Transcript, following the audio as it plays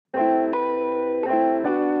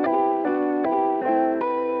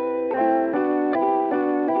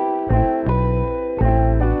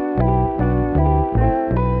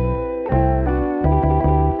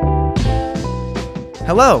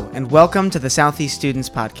Hello, and welcome to the Southeast Students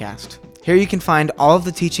Podcast. Here you can find all of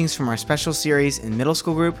the teachings from our special series in middle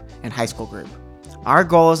school group and high school group. Our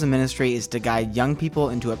goal as a ministry is to guide young people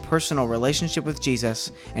into a personal relationship with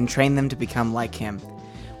Jesus and train them to become like Him.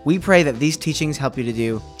 We pray that these teachings help you to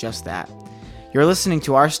do just that. You're listening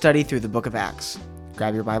to our study through the book of Acts.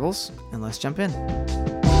 Grab your Bibles, and let's jump in.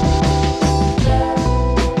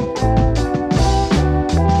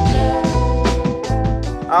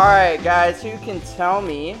 Alright, guys, who can tell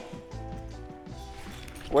me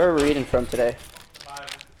where we're reading from today?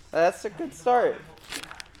 That's a good start.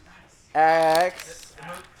 Acts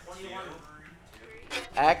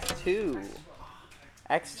 2.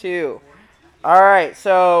 Acts 2. Alright,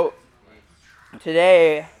 so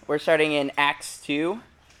today we're starting in Acts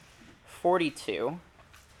 2:42.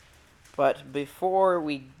 But before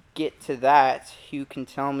we get to that, who can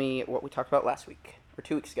tell me what we talked about last week? Or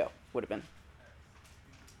 2 weeks ago, would have been.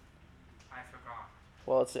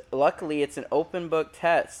 Well, luckily it's an open book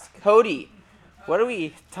test. Cody, what do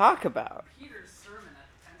we talk about? Peter's sermon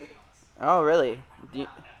at Pentecost. Oh, really?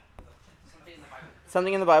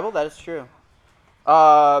 Something in the Bible? That is true.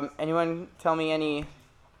 Anyone tell me any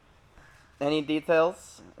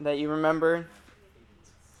details that you remember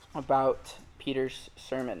about Peter's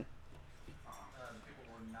sermon?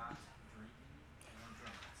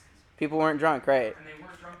 People weren't drunk, right? And they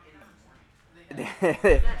weren't drunk in the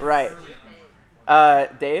morning. Right.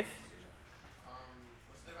 Dave?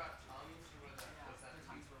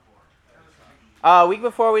 The week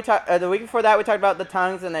before that we talked about the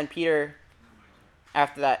tongues, and then Peter,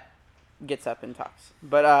 after that, gets up and talks.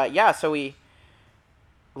 But so we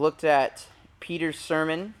looked at Peter's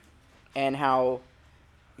sermon and how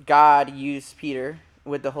God used Peter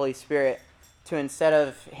with the Holy Spirit to, instead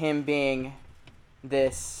of him being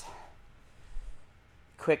this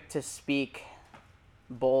quick to speak,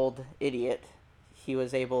 bold idiot, he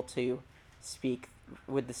was able to speak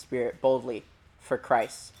with the Spirit boldly for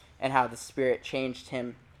Christ, and how the Spirit changed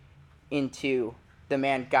him into the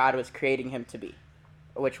man God was creating him to be,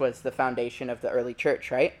 which was the foundation of the early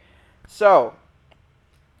church, right? So,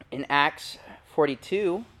 in Acts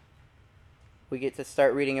 42, we get to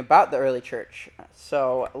start reading about the early church.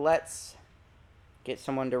 So, let's get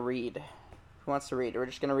someone to read. Who wants to read? We're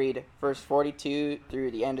just going to read verse 42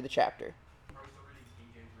 through the end of the chapter.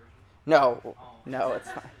 No, it's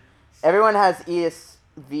fine. Everyone has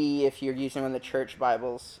ESV if you're using one of the church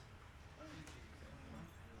Bibles.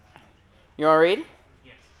 You want to read?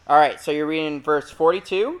 Yes. All right, so you're reading verse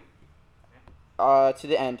 42 to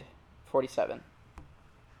the end, 47.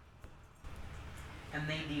 And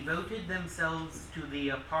they devoted themselves to the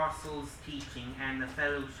apostles' teaching and the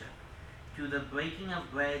fellowship, to the breaking of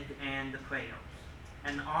bread and the prayers.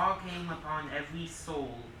 And awe came upon every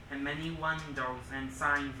soul, and many wonders and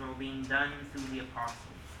signs were being done through the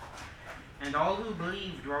apostles. And all who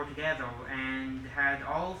believed were together and had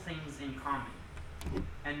all things in common.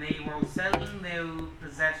 And they were selling their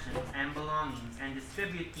possessions and belongings and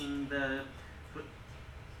distributing the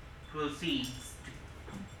proceeds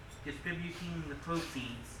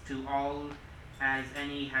to all as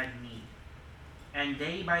any had need. And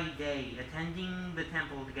day by day, attending the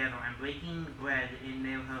temple together and breaking bread in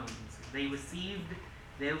their homes, they received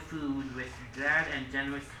their food with glad and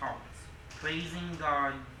generous hearts, praising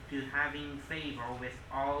God to having favor with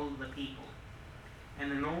all the people.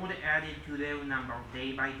 And the Lord added to their number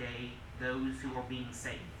day by day those who were being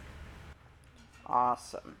saved.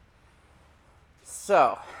 Awesome.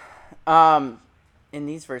 So, in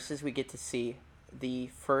these verses, we get to see the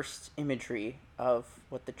first imagery of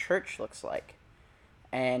what the church looks like.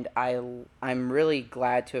 And I'm really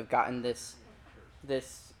glad to have gotten this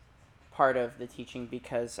part of the teaching,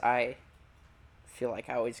 because I feel like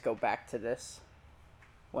I always go back to this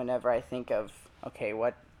whenever I think of, okay,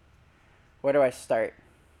 where do I start?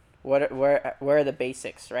 Where are the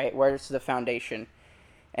basics, right? Where's the foundation?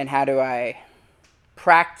 And how do I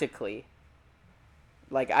practically,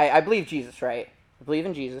 I believe Jesus, right? I believe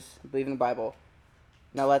in Jesus. I believe in the Bible.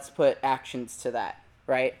 Now let's put actions to that,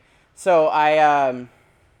 right? So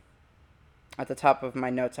at the top of my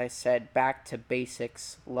notes, I said, back to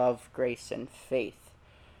basics, love, grace, and faith.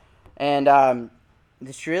 And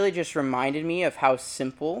this really just reminded me of how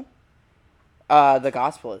simple the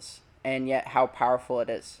gospel is, and yet how powerful it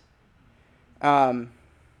is. All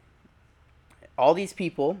these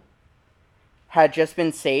people had just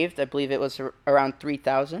been saved. I believe it was around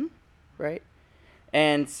 3,000, right?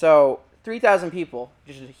 And so 3,000 people,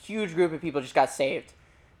 just a huge group of people just got saved.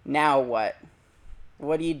 Now what?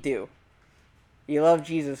 What do? You love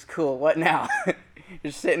Jesus, cool. What now?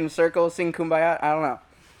 Just sit in a circle, sing Kumbaya? I don't know.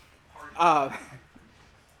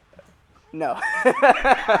 No.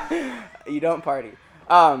 You don't party.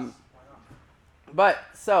 But,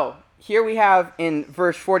 so, here we have in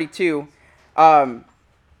verse 42,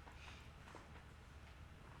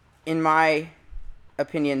 in my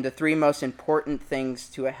opinion, the three most important things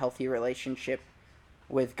to a healthy relationship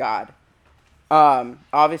with God.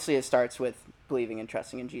 Obviously, it starts with believing and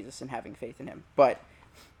trusting in Jesus and having faith in him. But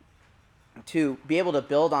to be able to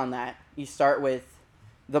build on that, you start with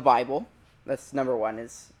the Bible. That's number one,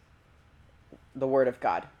 is the Word of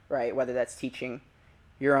God, right? Whether that's teaching,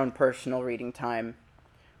 your own personal reading time,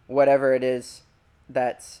 whatever it is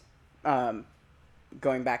that's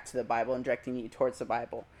going back to the Bible and directing you towards the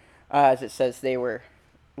Bible. As it says, they were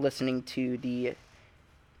listening to the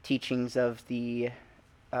teachings of the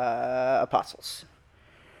apostles.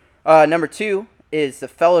 Number two is the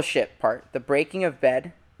fellowship part, the breaking of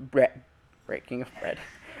bread,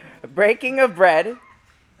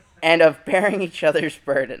 and of bearing each other's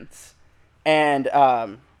burdens, and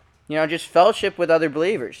just fellowship with other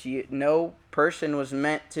believers. No person was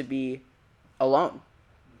meant to be alone.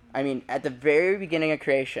 I mean, at the very beginning of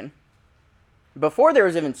creation, before there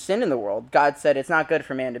was even sin in the world, God said it's not good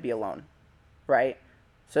for man to be alone, right?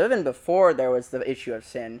 So even before there was the issue of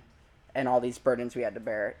sin and all these burdens we had to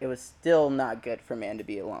bear, it was still not good for man to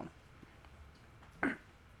be alone.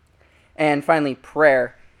 And finally,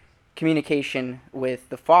 prayer, communication with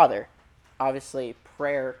the Father. Obviously,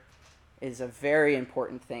 prayer is a very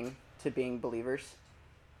important thing to being believers,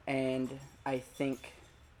 and I think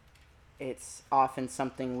it's often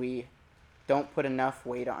something we don't put enough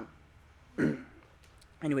weight on.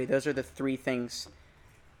 Anyway, those are the three things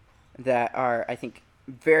that are, I think,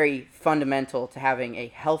 very fundamental to having a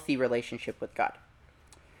healthy relationship with God.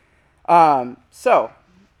 So,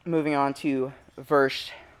 moving on to verse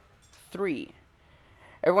 3.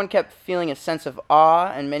 Everyone kept feeling a sense of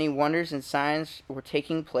awe, and many wonders and signs were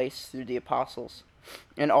taking place through the apostles.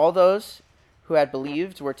 And all those who had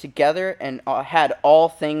believed were together and had all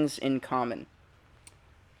things in common.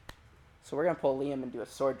 So we're going to pull Liam and do a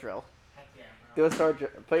sword drill. Do a sword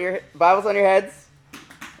drill. Put your Bibles on your heads.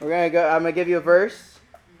 I'm going to give you a verse.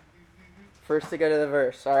 First to go to the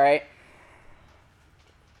verse, all right?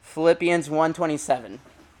 Philippians 1:27.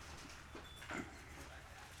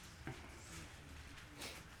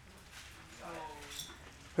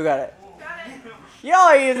 Who got it? Y'all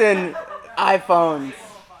are using iPhones.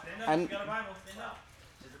 And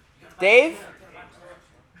Dave?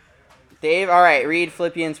 Dave, all right, read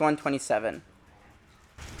Philippians 1:27.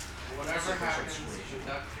 Whatever happens,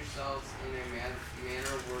 conduct yourselves in a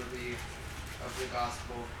manner worthy of the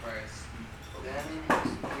gospel of Christ. Then,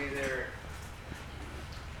 whether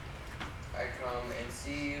I come and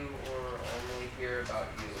see you or only hear about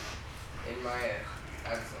you in my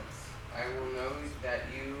absence, I will know that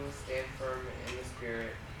you stand firm in the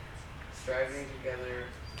Spirit, striving together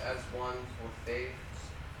as one for faith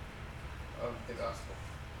of the gospel.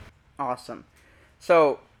 Awesome.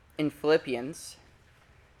 So, in Philippians,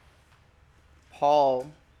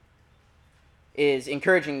 Paul is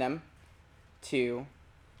encouraging them to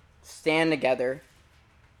stand together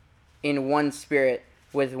in one spirit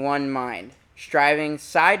with one mind, striving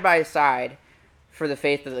side by side for the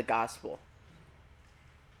faith of the gospel.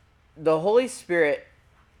 The Holy Spirit,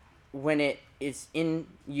 when it is in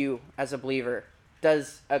you as a believer,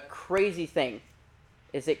 does a crazy thing.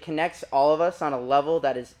 Is it connects all of us on a level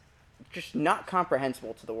that is just not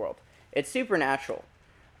comprehensible to the world. It's supernatural.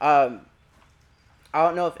 I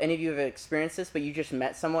don't know if any of you have experienced this, but you just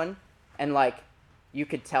met someone and you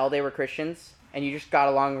could tell they were Christians and you just got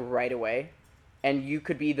along right away, and you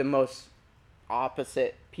could be the most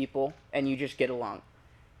opposite people and you just get along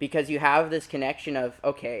because you have this connection of,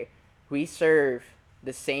 okay, we serve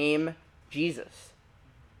the same Jesus,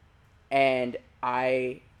 and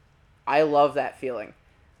I love that feeling.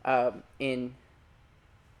 In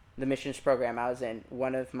the missions program I was in,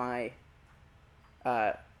 one of the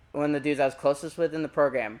dudes I was closest with in the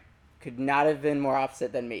program could not have been more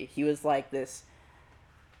opposite than me. He was this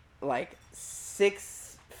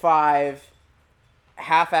 6'5",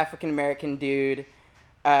 half African American dude.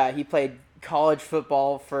 He played college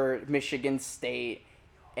football for Michigan State,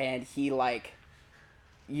 and he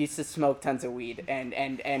used to smoke tons of weed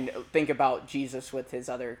and think about Jesus with his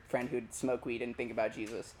other friend who'd smoke weed and think about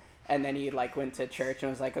Jesus. And then he went to church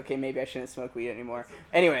and was like, okay, maybe I shouldn't smoke weed anymore.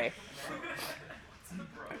 Anyway.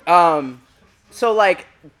 So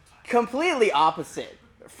completely opposite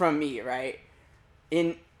from me, right?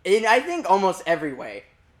 In I think almost every way.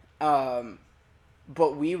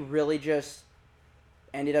 But we really just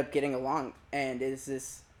ended up getting along, and it's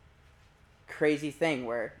this crazy thing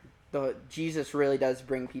where Jesus really does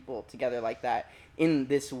bring people together like that in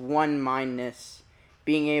this one-mindedness,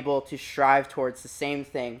 being able to strive towards the same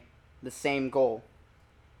thing, the same goal,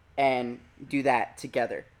 and do that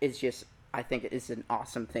together is just, I think it is an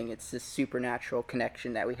awesome thing. It's this supernatural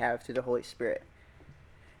connection that we have to the Holy Spirit.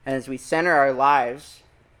 And as we center our lives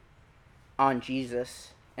on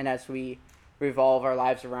Jesus, and as we revolve our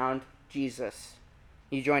lives around Jesus,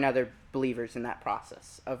 you join other believers in that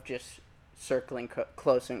process of just circling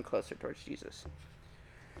closer and closer towards Jesus.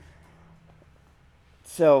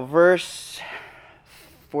 So, verse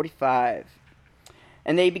 45.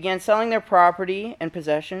 And they began selling their property and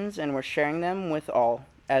possessions and were sharing them with all,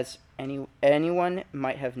 as anyone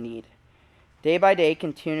might have need. Day by day,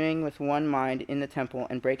 continuing with one mind in the temple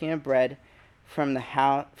and breaking of bread from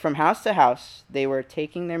house to house, they were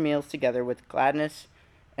taking their meals together with gladness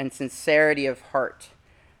and sincerity of heart.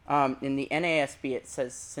 In the NASB, it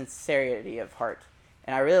says sincerity of heart.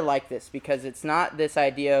 And I really like this because it's not this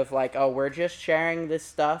idea of like, oh, we're just sharing this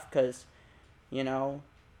stuff because,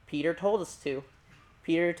 Peter told us to.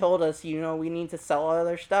 Peter told us, we need to sell all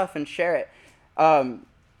other stuff and share it.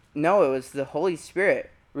 No, it was the Holy Spirit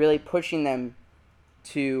really pushing them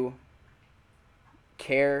to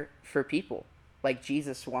care for people, like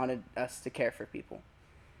Jesus wanted us to care for people.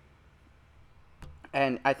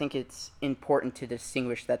 And I think it's important to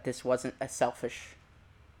distinguish that this wasn't a selfish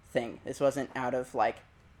thing. This wasn't out of,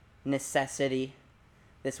 necessity.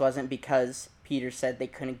 This wasn't because Peter said they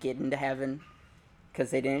couldn't get into heaven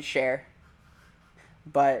because they didn't share.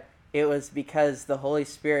 But it was because the Holy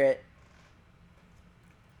Spirit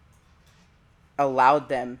allowed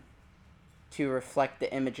them to reflect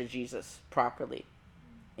the image of Jesus properly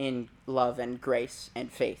in love and grace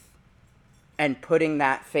and faith. And putting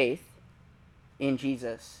that faith in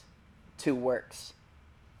Jesus to works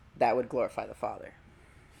that would glorify the Father.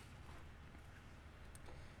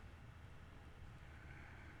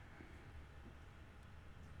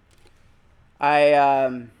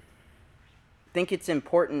 I think it's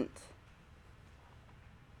important.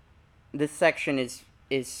 This section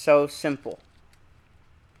is so simple.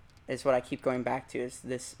 Is what I keep going back to. Is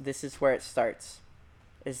this is where it starts.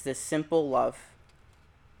 Is this simple love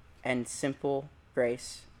and simple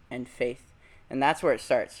grace and faith. And that's where it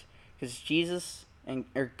starts. Because Jesus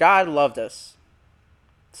or God loved us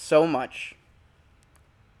so much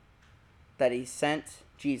that he sent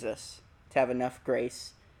Jesus to have enough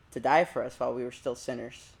grace to die for us while we were still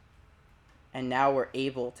sinners. And now we're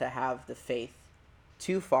able to have the faith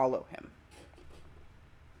to follow him.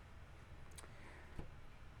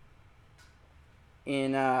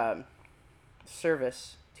 In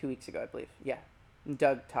service 2 weeks ago, I believe. Yeah.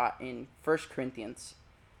 Doug taught in 1 Corinthians.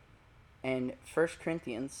 And 1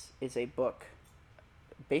 Corinthians is a book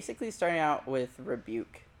basically starting out with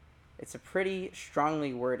rebuke. It's a pretty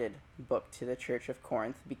strongly worded book to the church of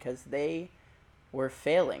Corinth because they were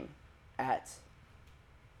failing at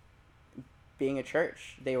being a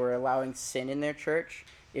church. They were allowing sin in their church,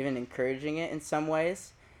 even encouraging it in some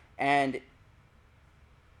ways. And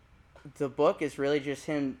the book is really just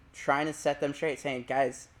him trying to set them straight, saying,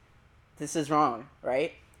 guys, this is wrong,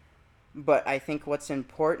 right? But I think what's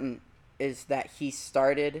important is that he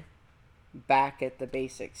started back at the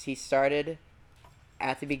basics. He started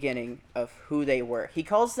at the beginning of who they were. He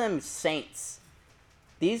calls them saints.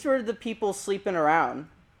 These were the people sleeping around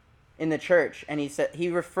in the church, and he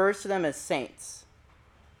refers to them as saints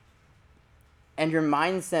and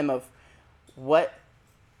reminds them of what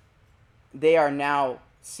they are now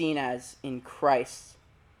seen as in Christ,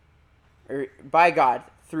 or by God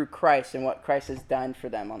through Christ, and what Christ has done for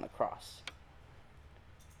them on the cross,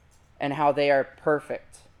 and how they are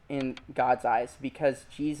perfect in God's eyes because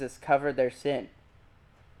Jesus covered their sin.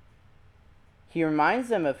 He reminds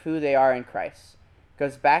them of who they are in Christ,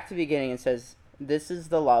 goes back to the beginning and says, this is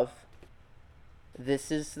the love,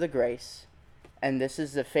 this is the grace, and this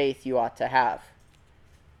is the faith you ought to have.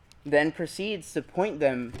 Then proceeds to point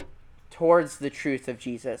them towards the truth of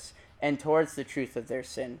Jesus and towards the truth of their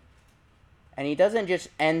sin. And he doesn't just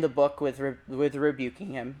end the book with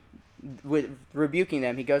rebuking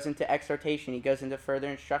them. He goes into exhortation. He goes into further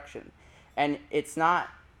instruction. And it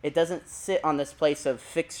doesn't sit on this place of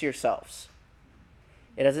fix yourselves.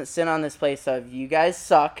 It doesn't sit on this place of you guys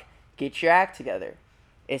suck, get your act together.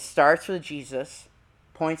 It starts with Jesus,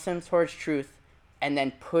 points them towards truth, and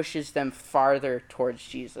then pushes them farther towards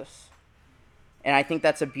Jesus. And I think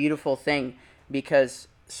that's a beautiful thing because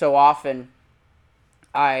so often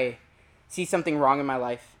I see something wrong in my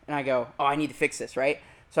life and I go, oh, I need to fix this, right?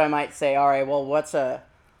 So I might say, all right, well, let's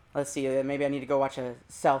see, maybe I need to go watch a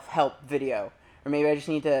self-help video, or maybe I just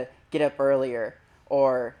need to get up earlier,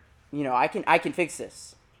 or, I can fix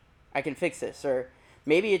this. I can fix this. Or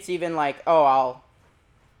maybe it's even like, oh,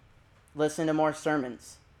 listen to more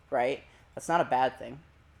sermons, right? That's not a bad thing.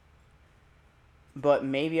 But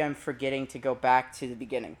maybe I'm forgetting to go back to the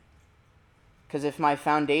beginning. Because if my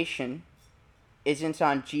foundation isn't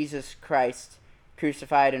on Jesus Christ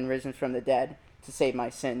crucified and risen from the dead to save my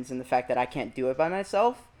sins and the fact that I can't do it by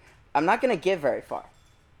myself, I'm not going to get very far.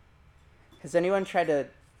 Has anyone tried to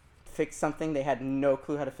fix something they had no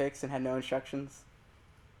clue how to fix and had no instructions?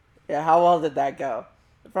 Yeah, how well did that go?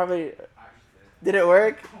 Probably. Did it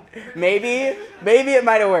work? Maybe it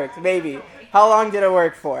might have worked. Maybe. How long did it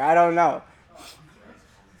work for? I don't know.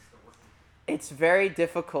 It's very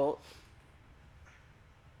difficult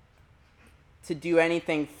to do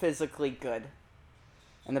anything physically good.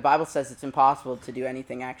 And the Bible says it's impossible to do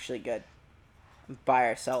anything actually good by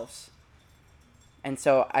ourselves. And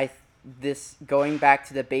so this going back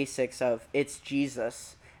to the basics of it's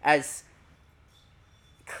Jesus, as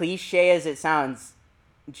cliche as it sounds,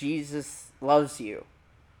 Jesus loves you.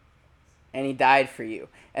 And he died for you.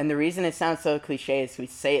 And the reason it sounds so cliche is we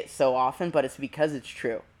say it so often, but it's because it's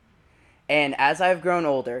true. And as I've grown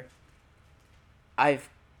older, I've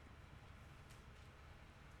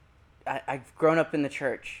grown up in the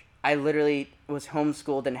church. I literally was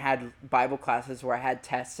homeschooled and had Bible classes where I had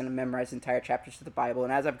tests and I memorized entire chapters of the Bible.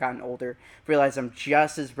 And as I've gotten older, realized I'm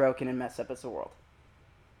just as broken and messed up as the world.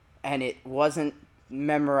 And it wasn't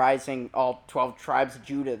memorizing all 12 tribes of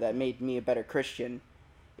Judah that made me a better Christian.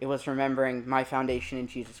 It was remembering my foundation in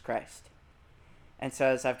Jesus Christ. And so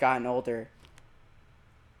as I've gotten older,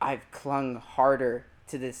 I've clung harder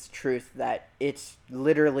to this truth that it's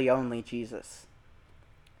literally only Jesus.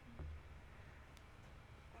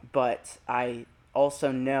 But I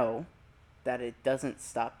also know that it doesn't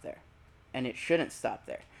stop there. And it shouldn't stop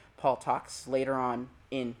there. Paul talks later on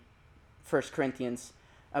in 1 Corinthians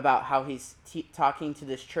about how he's talking to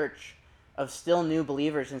this church of still new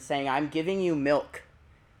believers and saying, I'm giving you milk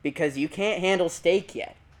because you can't handle steak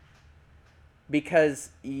yet. Because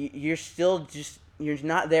you're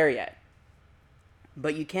not there yet.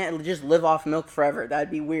 But you can't just live off milk forever.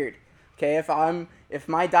 That'd be weird. Okay, if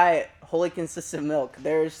my diet wholly consists of milk,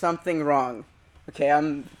 there's something wrong. Okay,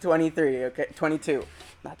 I'm 23, okay, 22.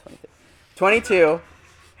 Not 23. 22.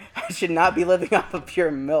 I should not be living off of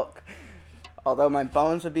pure milk. Although my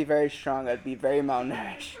bones would be very strong, I'd be very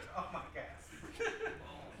malnourished. Oh my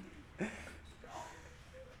God.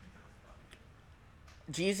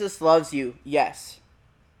 Jesus loves you, yes.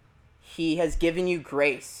 He has given you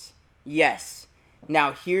grace, yes.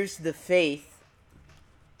 Now here's the faith.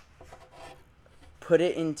 Put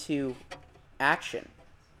it into action,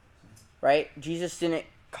 right? Jesus didn't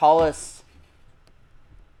call us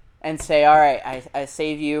and say, all right, I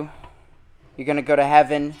save you. You're going to go to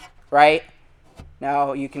heaven, right?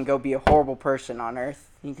 Now you can go be a horrible person on earth.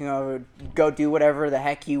 You can go do whatever the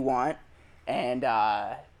heck you want and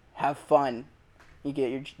have fun. You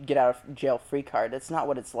get your get out of jail free card. That's not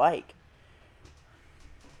what it's like.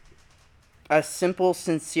 A simple,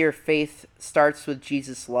 sincere faith starts with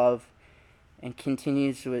Jesus' love and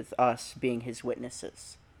continues with us being his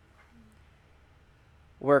witnesses.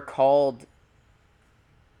 We're called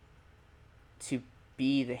to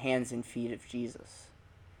be the hands and feet of Jesus.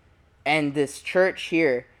 And this church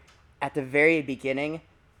here, at the very beginning,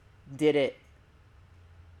 did it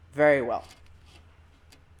very well.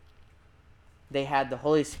 They had the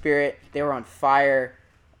Holy Spirit. They were on fire,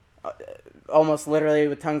 almost literally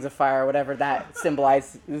with tongues of fire, whatever that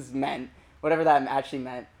symbolizes meant, whatever that actually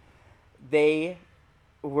meant. They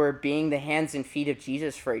were being the hands and feet of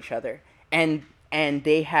Jesus for each other. And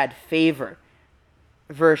they had favor.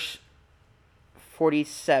 Verse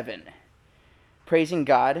 47. Praising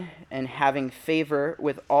God and having favor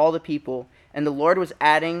with all the people. And the Lord was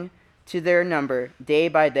adding to their number day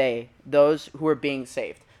by day those who were being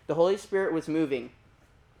saved. The Holy Spirit was moving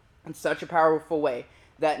in such a powerful way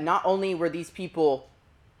that not only were these people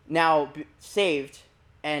now saved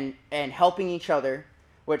and helping each other,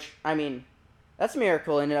 which, I mean, that's a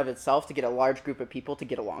miracle in and of itself to get a large group of people to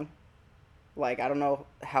get along. Like, I don't know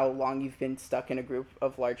how long you've been stuck in a group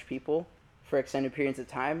of large people for extended periods of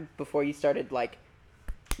time before you started, like,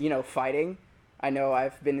 fighting. I know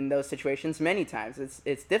I've been in those situations many times.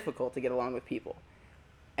 It's difficult to get along with people.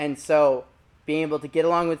 And so being able to get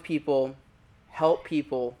along with people, help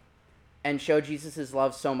people, and show Jesus'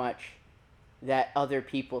 love so much that other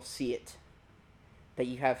people see it. That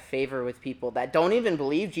you have favor with people that don't even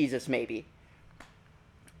believe Jesus, maybe.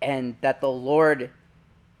 And that the Lord,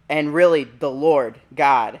 and really the Lord,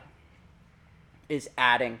 God, is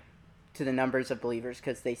adding to the numbers of believers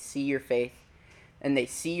because they see your faith and they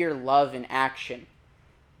see your love in action.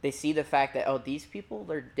 They see the fact that, these people,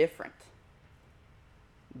 they're different.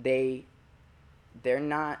 They're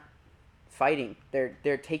not fighting.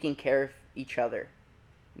 They're taking care of each other.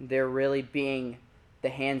 They're really being the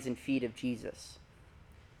hands and feet of Jesus.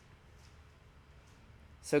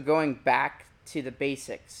 So going back to the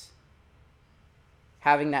basics,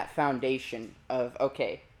 having that foundation of,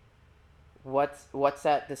 okay, what's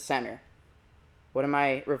at the center? What am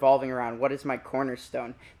I revolving around? What is my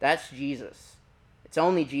cornerstone? That's Jesus. It's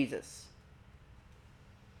only Jesus.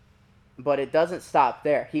 But it doesn't stop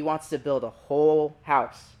there. He wants to build a whole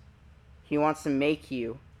house. He wants to make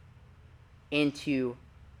you into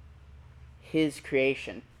his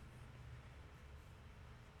creation.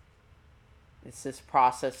 It's this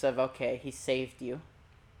process of, okay, he saved you.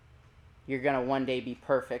 You're going to one day be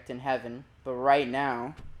perfect in heaven. But right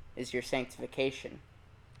now is your sanctification.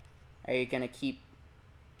 Are you going to keep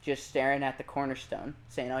just staring at the cornerstone,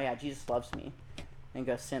 saying, oh yeah, Jesus loves me, and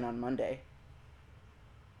go sin on Monday?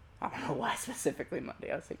 I don't know why specifically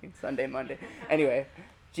Monday. I was thinking Sunday, Monday. Anyway,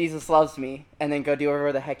 Jesus loves me, and then go do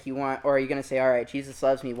whatever the heck you want? Or are you going to say, all right, Jesus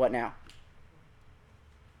loves me, what now?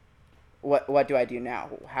 What do I do now?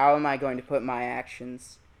 How am I going to put my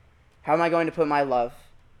actions, how am I going to put my love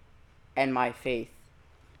and my faith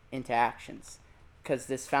into actions? Because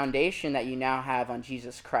this foundation that you now have on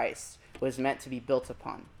Jesus Christ was meant to be built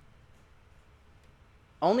upon.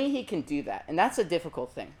 Only he can do that, and that's a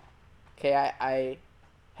difficult thing. Okay, I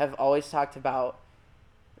have always talked about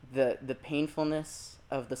the painfulness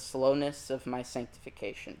of the slowness of my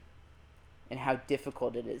sanctification and how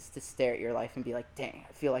difficult it is to stare at your life and be like, dang,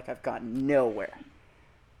 I feel like I've gotten nowhere.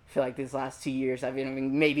 I feel like these last 2 years I've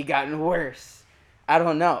even maybe gotten worse. I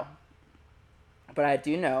don't know. But I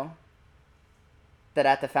do know that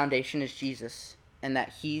at the foundation is Jesus, and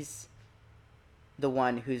that he's the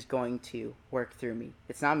one who's going to work through me.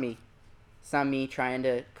 It's not me. It's not me trying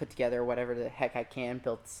to put together whatever the heck I can,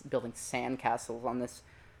 building sandcastles on this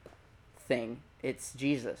thing. It's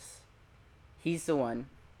Jesus. He's the one.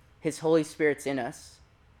 His Holy Spirit's in us,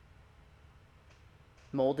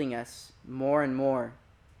 molding us more and more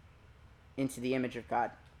into the image of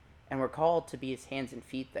God. And we're called to be his hands and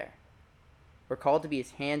feet there. We're called to be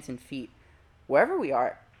his hands and feet wherever we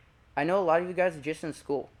are. I know a lot of you guys are just in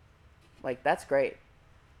school. Like, that's great.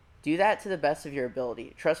 Do that to the best of your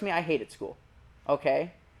ability. Trust me, I hated school.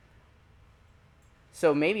 Okay?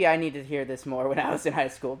 So maybe I needed to hear this more when I was in high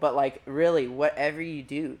school. But, like, really, whatever you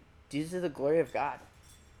do to the glory of God.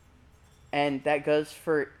 And that goes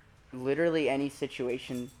for literally any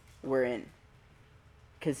situation we're in.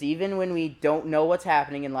 Because even when we don't know what's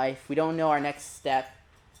happening in life, we don't know our next step,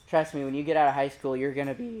 trust me, when you get out of high school, you're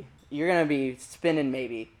gonna be spinning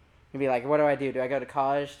maybe. You'll be like, what do I do? Do I go to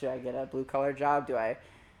college? Do I get a blue collar job? Do I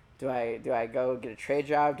go get a trade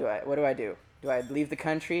job? What do I do? Do I leave the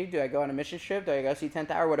country? Do I go on a mission trip? Do I go see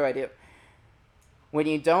 10th Hour? What do I do? When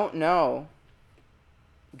you don't know,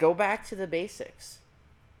 go back to the basics.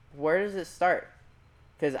 Where does it start?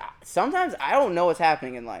 Because sometimes I don't know what's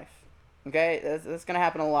happening in life. Okay? That's going to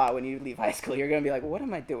happen a lot when you leave high school. You're going to be like, what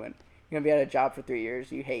am I doing? You're going to be at a job for 3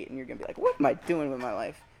 years you hate, and you're going to be like, what am I doing with my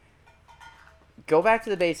life? Go back to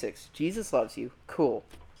the basics. Jesus loves you. Cool.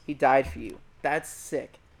 He died for you. That's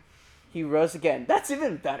sick. He rose again. That's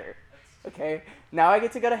even better. Okay? Now I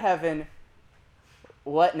get to go to heaven.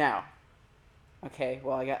 What now? Okay,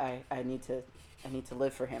 well, I need to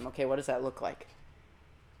live for him. Okay, what does that look like?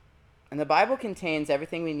 And the Bible contains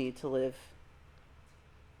everything we need to live.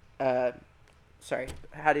 Sorry,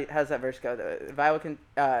 how's that verse go? The Bible can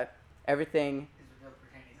everything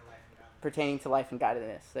pertaining to life and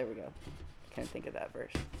godliness. There we go. Can't think of that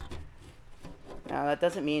verse. Now that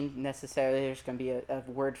doesn't mean necessarily there's going to be a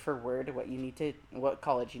word for word what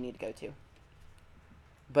college you need to go to.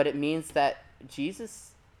 But it means that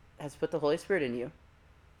Jesus has put the Holy Spirit in you,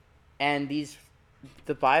 and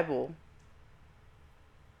the Bible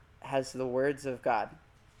has the words of God,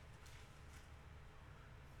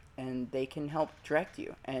 and they can help direct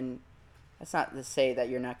you. And that's not to say that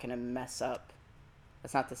you're not going to mess up.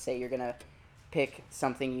 That's not to say you're going to pick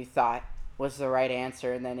something you thought was the right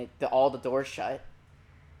answer and then all the doors shut.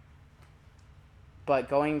 But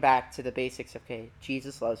going back to the basics, okay,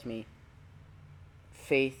 Jesus loves me.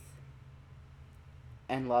 Faith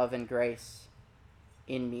and love and grace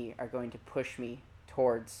in me are going to push me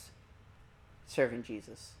towards serving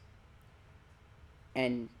Jesus.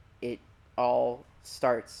 And it all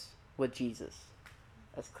starts with Jesus.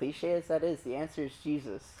 As cliche as that is, the answer is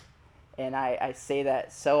Jesus. And I say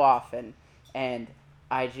that so often, and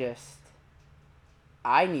I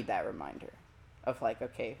need that reminder of like,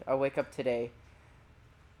 okay, I'll wake up today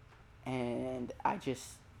and I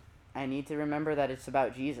need to remember that it's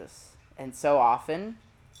about Jesus. And so often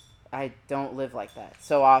I don't live like that.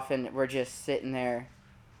 So often we're just sitting there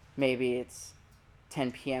maybe it's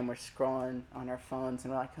 10 p.m. we're scrolling on our phones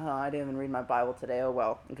and we're like, oh, I didn't even read my Bible today. Oh,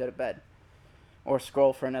 well, and go to bed. Or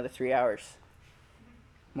scroll for another 3 hours.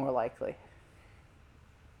 More likely.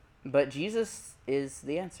 But Jesus is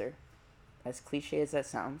the answer, as cliche as that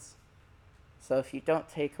sounds. So if you don't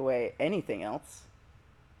take away anything else,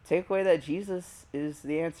 take away that Jesus is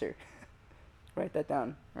the answer. Write that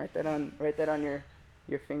down. Write that on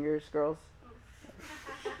your fingers, girls.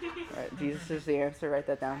 Right, Jesus is the answer. Write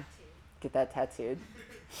that down. Get that tattooed.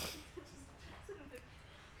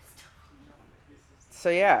 So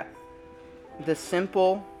yeah, the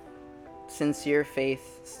simple, sincere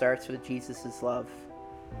faith starts with Jesus' love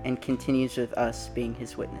and continues with us being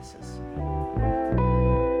his witnesses.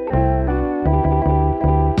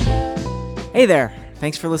 Hey there!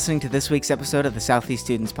 Thanks for listening to this week's episode of the Southeast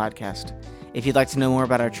Students Podcast. If you'd like to know more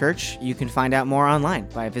about our church, you can find out more online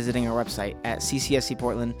by visiting our website at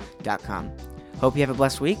ccscportland.com. Hope you have a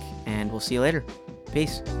blessed week, and we'll see you later.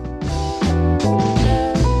 Peace.